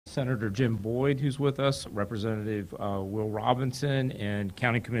Senator Jim Boyd, who's with us, Representative Will Robinson, and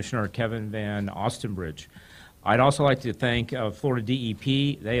County Commissioner Kevin Van Ostenbridge. I'd also like to thank Florida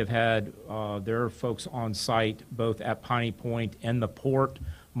DEP. They have had their folks on site both at Piney Point and the port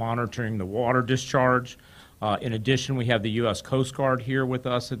monitoring the water discharge. In addition, we have the U.S. Coast Guard here with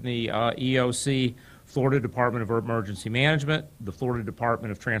us in the EOC, Florida Department of Emergency Management, the Florida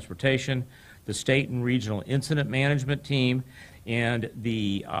Department of Transportation, the State and Regional Incident Management Team, and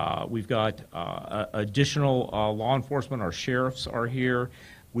we've got additional law enforcement. Our sheriffs are here.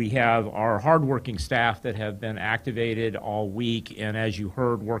 We have our hardworking staff that have been activated all week, and as you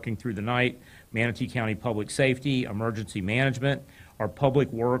heard, working through the night, Manatee County Public Safety, Emergency Management, our Public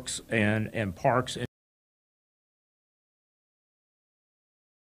Works and Parks.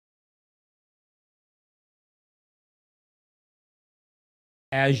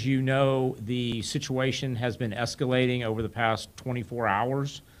 As you know, the situation has been escalating over the past 24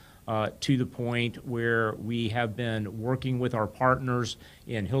 hours to the point where we have been working with our partners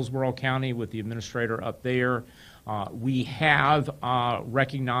in Hillsborough County with the administrator up there. We have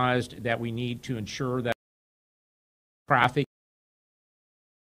recognized that we need to ensure that traffic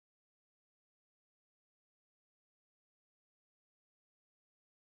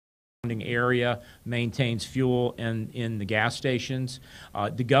area maintains fuel in the gas stations.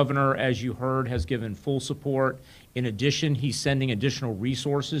 The governor, as you heard, has given full support. In addition, he's sending additional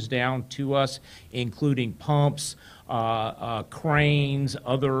resources down to us, including pumps, cranes,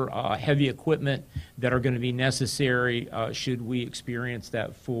 other heavy equipment that are going to be necessary should we experience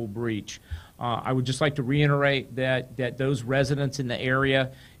that full breach. I would just like to reiterate that those residents in the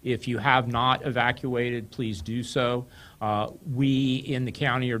area, if you have not evacuated, please do so. We in the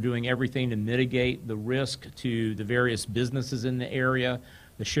county are doing everything to mitigate the risk to the various businesses in the area.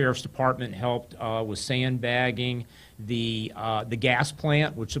 The Sheriff's Department helped with sandbagging the gas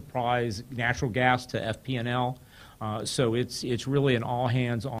plant, which supplies natural gas to FP&L. So it's really an all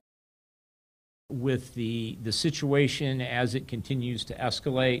hands on with the situation as it continues to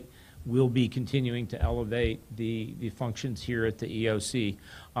escalate. We'll be continuing to elevate the functions here at the EOC.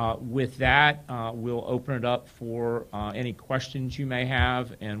 With that, we'll open it up for any questions you may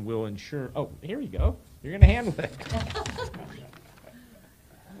have, and we'll ensure. Oh, here you go. You're going to handle it.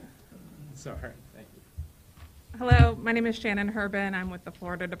 Sorry. Thank you. Hello, my name is Shannon Herbin. I'm with the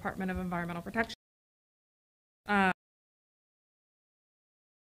Florida Department of Environmental Protection.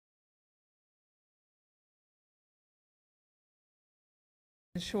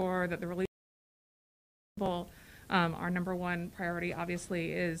 Ensure that the relief our number one priority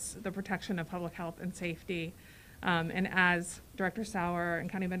obviously is the protection of public health and safety. And as Director Sauer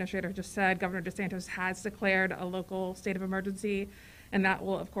and County Administrator just said, Governor DeSantis has declared a local state of emergency, and that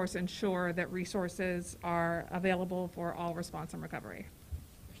will of course ensure that resources are available for all response and recovery.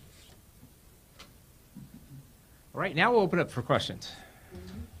 All right, now we'll open up for questions.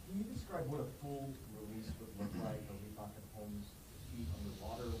 Can you describe what a full release would look like? Are we talking homes feet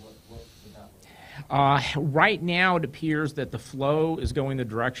underwater? What would that look like? Right now, it appears that the flow is going the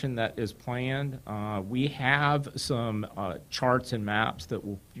direction that is planned. We have some charts and maps that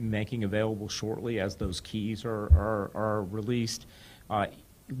we'll be making available shortly as those keys are released.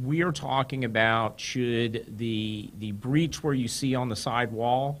 We are talking about should the breach where you see on the side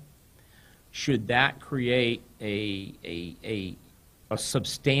wall, should that create a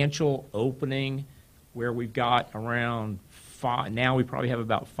substantial opening where we've got around now we probably have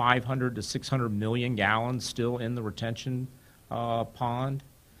about 500 to 600 million gallons still in the retention pond,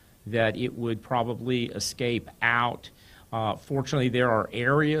 that it would probably escape out. Fortunately, there are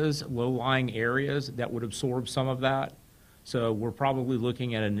areas, low-lying areas, that would absorb some of that. So we're probably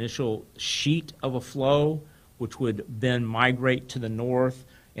looking at an initial sheet of a flow, which would then migrate to the north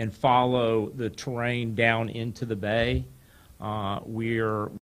and follow the terrain down into the bay.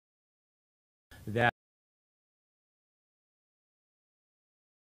 That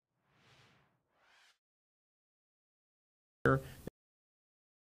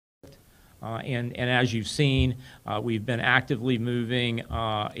and as you've seen, we've been actively moving,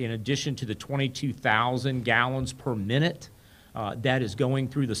 in addition to the 22,000 gallons per minute that is going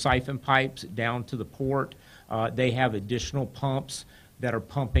through the siphon pipes down to the port. They have additional pumps that are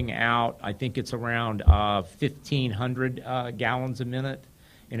pumping out, I think it's around 1,500 gallons a minute.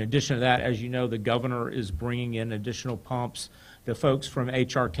 In addition to that, as you know, the governor is bringing in additional pumps. The folks from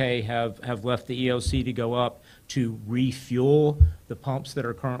HRK have left the EOC to go up to refuel the pumps that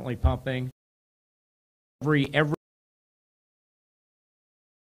are currently pumping. Every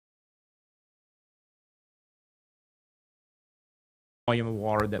volume of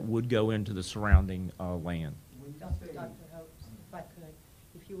water that would go into the surrounding land. Dr. Hopes, if I could,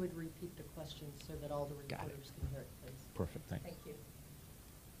 if you would repeat the question so that all the Got it. reporters can hear it, please. Perfect, thank you. Thank you.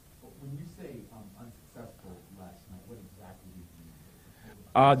 When you say unsuccessful last night, what exactly do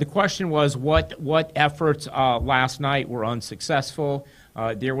you mean? The question was what efforts last night were unsuccessful.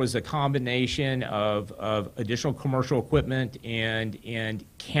 There was a combination of additional commercial equipment and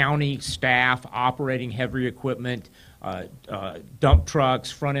county staff operating heavy equipment, dump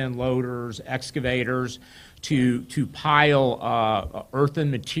trucks, front-end loaders, excavators, to pile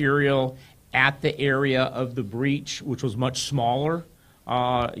earthen material at the area of the breach, which was much smaller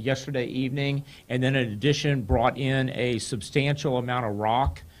yesterday evening, and then in addition brought in a substantial amount of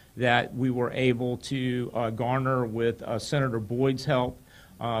rock that we were able to garner with Senator Boyd's help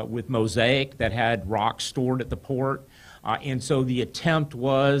with Mosaic that had rock stored at the port. And so the attempt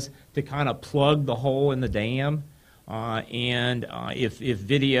was to kind of plug the hole in the dam. If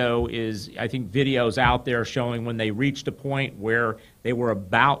video is, I think video's out there showing when they reached a point where they were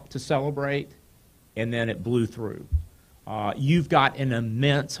about to celebrate and then it blew through. You've got an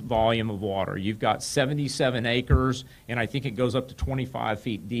immense volume of water. You've got 77 acres, and I think it goes up to 25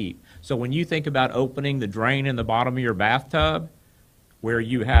 feet deep. So when you think about opening the drain in the bottom of your bathtub, where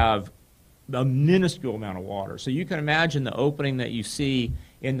you have a minuscule amount of water. So you can imagine the opening that you see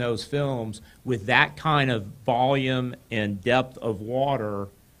in those films with that kind of volume and depth of water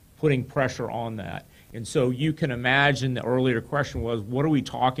putting pressure on that. And so you can imagine the earlier question was, what are we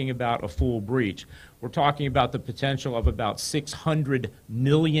talking about a full breach? We're talking about the potential of about 600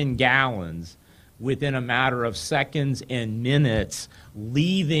 million gallons within a matter of seconds and minutes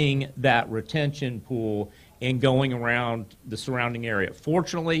leaving that retention pool and going around the surrounding area.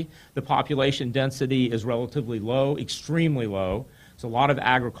 Fortunately, the population density is relatively low, extremely low. It's a lot of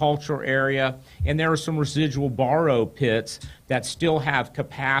agricultural area, and there are some residual borrow pits that still have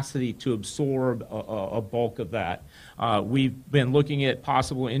capacity to absorb a bulk of that. We've been looking at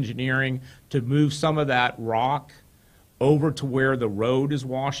possible engineering to move some of that rock over to where the road is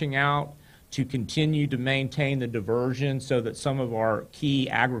washing out to continue to maintain the diversion so that some of our key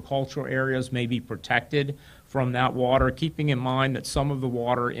agricultural areas may be protected from that water, keeping in mind that some of the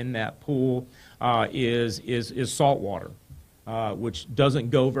water in that pool is salt water, which doesn't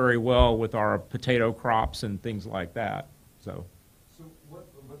go very well with our potato crops and things like that. So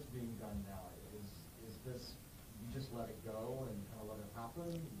what's being done now? Is this, you just let it go and kind of let it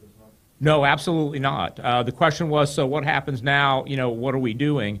happen? There's no, absolutely not. The question was, so what happens now? You know, what are we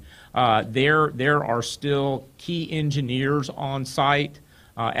doing? There are still key engineers on site.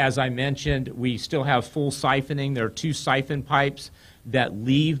 As I mentioned, we still have full siphoning. There are 2 siphon pipes that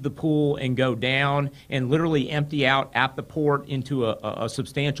leave the pool and go down and literally empty out at the port into a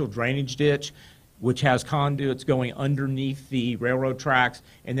substantial drainage ditch, which has conduits going underneath the railroad tracks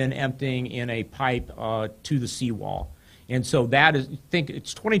and then emptying in a pipe to the seawall. And so that is, I think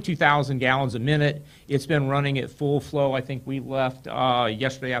it's 22,000 gallons a minute. It's been running at full flow. I think we left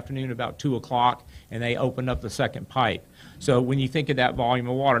yesterday afternoon about 2 o'clock, and they opened up the second pipe. So when you think of that volume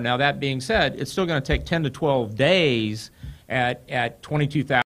of water, now that being said, it's still going to take 10 to 12 days at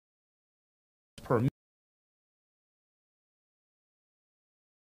 22,000 per minute.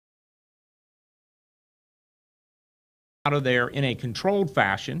 Out of there in a controlled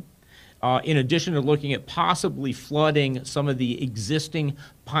fashion. In addition to looking at possibly flooding some of the existing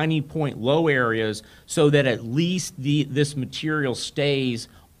Piney Point low areas so that at least this material stays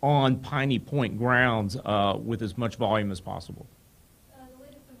on Piney Point grounds with as much volume as possible. The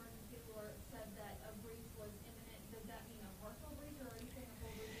latest emergency alert said that a breach was imminent. Does that mean a partial breach, or are you saying a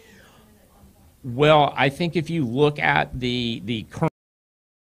full breach is imminent at some point? Well, I think if you look at the current,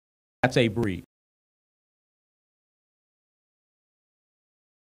 that's a breach.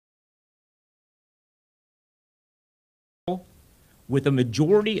 With a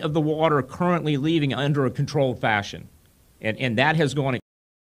majority of the water currently leaving under a controlled fashion. And that has gone,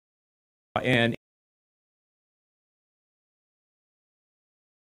 and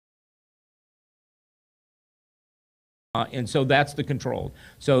so that's the controlled.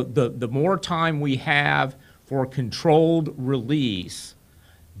 So the more time we have for controlled release,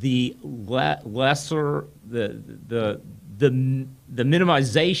 the lesser the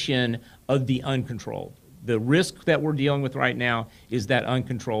minimization of the uncontrolled. The risk that we're dealing with right now is that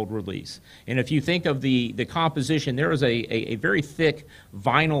uncontrolled release. And if you think of the composition, there is a very thick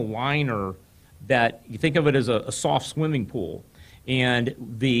vinyl liner that you think of it as a soft swimming pool. And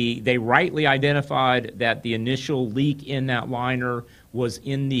they rightly identified that the initial leak in that liner was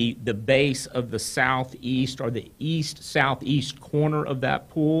in the base of the southeast or the east-southeast corner of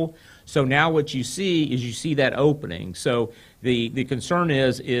that pool. So now what you see that opening. So the concern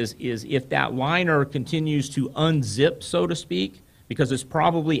is if that liner continues to unzip, so to speak, because it's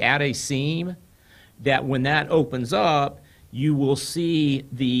probably at a seam that when that opens up, you will see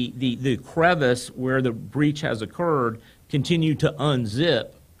the crevice where the breach has occurred continue to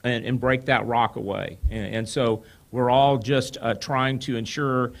unzip and break that rock away. And so we're all just trying to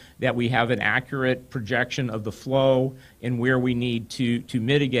ensure that we have an accurate projection of the flow and where we need to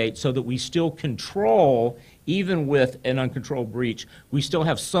mitigate so that we still control, even with an uncontrolled breach, we still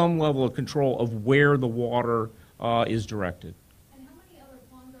have some level of control of where the water is directed. And how many other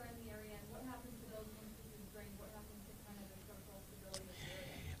ponds are in the area, and what happens to those once this is drained? What happens to kind of the structural stability of the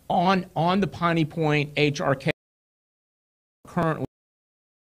area? On the Piney Point HRK, currently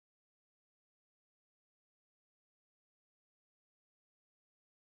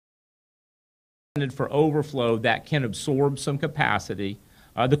for overflow that can absorb some capacity.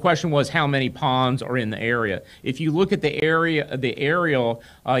 The question was how many ponds are in the area. If you look at the area, the aerial,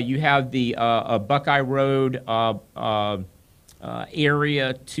 you have the Buckeye Road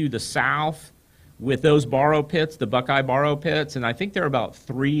area to the south with those borrow pits, the Buckeye borrow pits, and I think there are about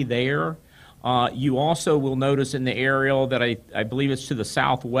 3 there. You also will notice in the aerial that I believe it's to the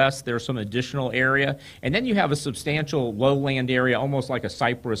southwest, there's some additional area. And then you have a substantial lowland area, almost like a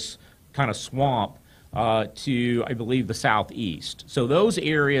cypress kind of swamp, to, I believe, the southeast. So those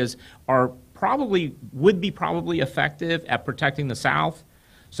areas are would be probably effective at protecting the south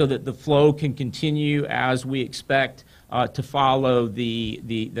so that the flow can continue as we expect to follow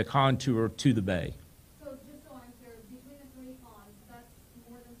the contour to the bay. So just so I'm clear, between the 3 ponds, that's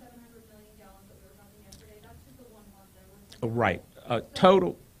more than 700 million gallons that we were talking yesterday. That's just the one pond there. Right.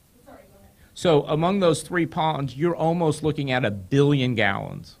 Total. Sorry, go ahead. So among those 3 ponds, you're almost looking at 1 billion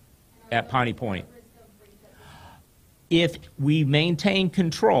gallons at Piney Point. If we maintain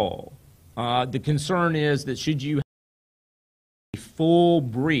control, the concern is that should you have a full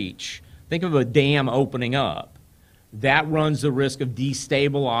breach, think of a dam opening up, that runs the risk of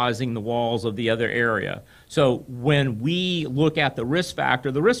destabilizing the walls of the other area. So when we look at the risk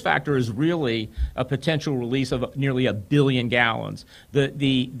factor is really a potential release of nearly 1 billion gallons.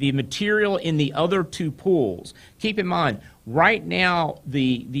 The material in the other 2 pools, keep in mind, right now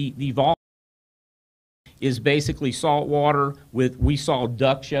the volume is basically salt water we saw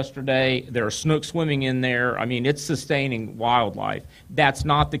ducks yesterday. There are snooks swimming in there. I mean, it's sustaining wildlife. That's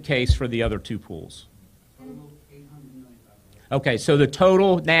not the case for the other 2 pools. Okay, so the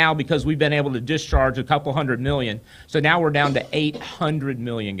total now, because we've been able to discharge a couple hundred million, so now we're down to 800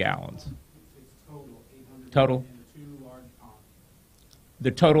 million gallons. It's total, 800 Total? million in the 2 large ponds.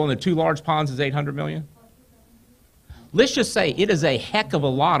 The total in the 2 large ponds is 800 million? Let's just say it is a heck of a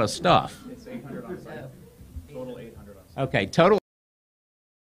lot of stuff. It's 800 on site. Total 800 on site. Okay, total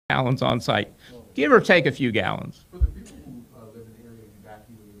gallons on site. Give or take a few gallons. For the people who live in the area and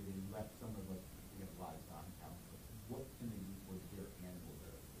evacuated and left some of the livestock in town, what can they do for their animals?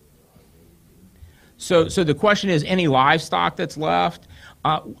 So the question is, any livestock that's left?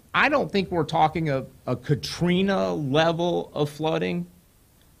 I don't think we're talking a Katrina level of flooding.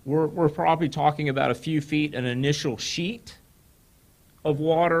 We're probably talking about a few feet, an initial sheet of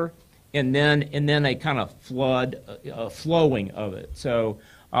water, and then a kind of flood, flowing of it. So,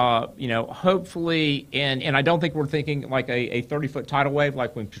 hopefully, and I don't think we're thinking like a 30-foot tidal wave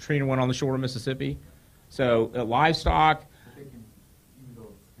like when Katrina went on the shore of Mississippi. So livestock. They can, even though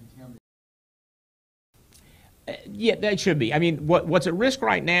it's contaminated. Yeah, that should be. I mean, what's at risk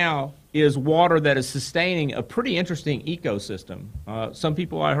right now is water that is sustaining a pretty interesting ecosystem. Some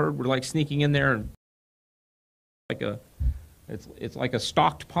people I heard were like sneaking in there and it's like a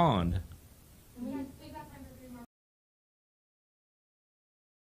stocked pond. We got time for 3 more.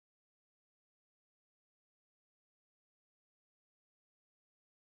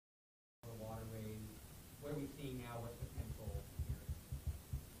 Waterways, what are we seeing now? What's potential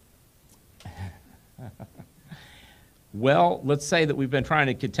here? Well, let's say that we've been trying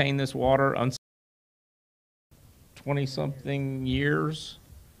to contain this water 20-something years.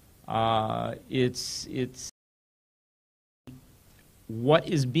 It's what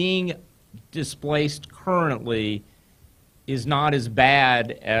is being displaced currently is not as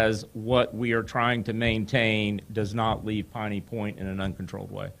bad as what we are trying to maintain does not leave Piney Point in an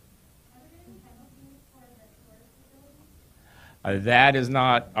uncontrolled way. That is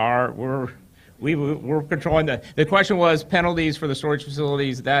not our, we're controlling the question was penalties for the storage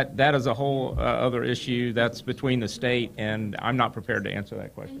facilities. That is a whole other issue. That's between the state, and I'm not prepared to answer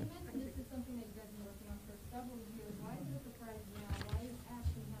that question. And you mentioned this is something that you guys have been working on for several years. Why is it a surprise now? Why is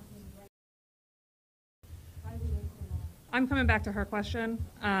action happening right now? Why do we wait so long? I'm coming back to her question.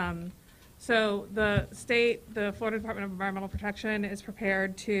 So the state, the Florida Department of Environmental Protection is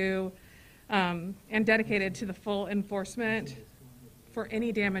prepared to, and dedicated to the full enforcement for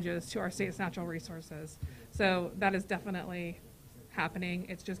any damages to our state's natural resources. So that is definitely happening.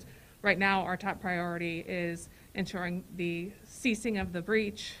 It's just, right now, our top priority is ensuring the ceasing of the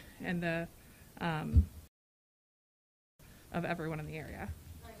breach and the, of everyone in the area.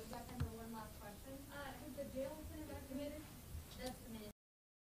 All right, we've got time for one last question. Has the jail been evacuated? That's the minute.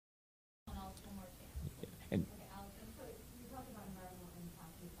 One more chance. And Okay, Allison, so you talked about environmental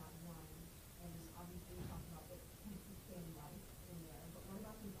impact, we've got one, and obviously you talked about the sustained life in there, but what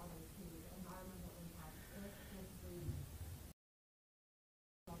about these other two, the environmental impact, if the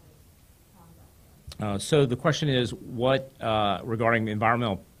So the question is, what regarding the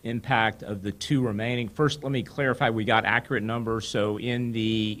environmental impact of the two remaining? First, let me clarify, we got accurate numbers. So in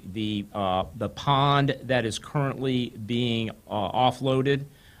the pond that is currently being offloaded,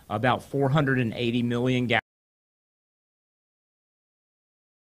 about 480 million gallons.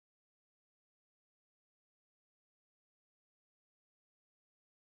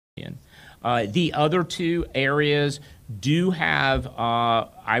 The other two areas do have,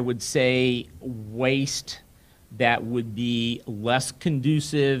 I would say, waste that would be less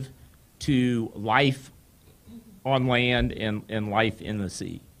conducive to life on land and life in the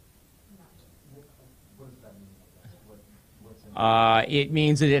sea. What does that mean? What's in It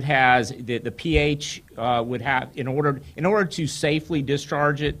means that it has the pH would have, in order to safely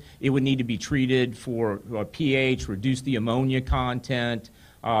discharge it, it would need to be treated for pH, reduce the ammonia content,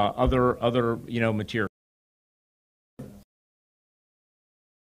 other material.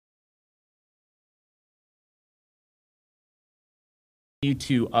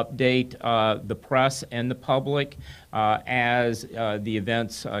 To update the press and the public as the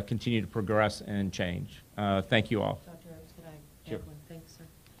events continue to progress and change. Thank you all. Dr. Oaks, could I Sure. add one? Thanks, sir.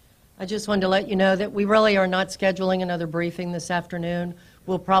 I just wanted to let you know that we really are not scheduling another briefing this afternoon.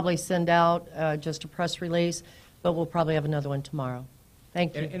 We'll probably send out just a press release, but we'll probably have another one tomorrow.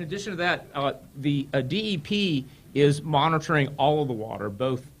 Thank you. In addition to that, the DEP is monitoring all of the water,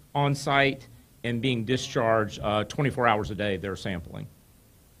 both on-site and being discharged 24 hours a day. They're sampling.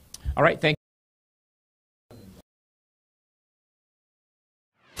 All right, thank you.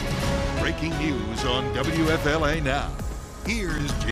 Breaking news on WFLA Now. Here's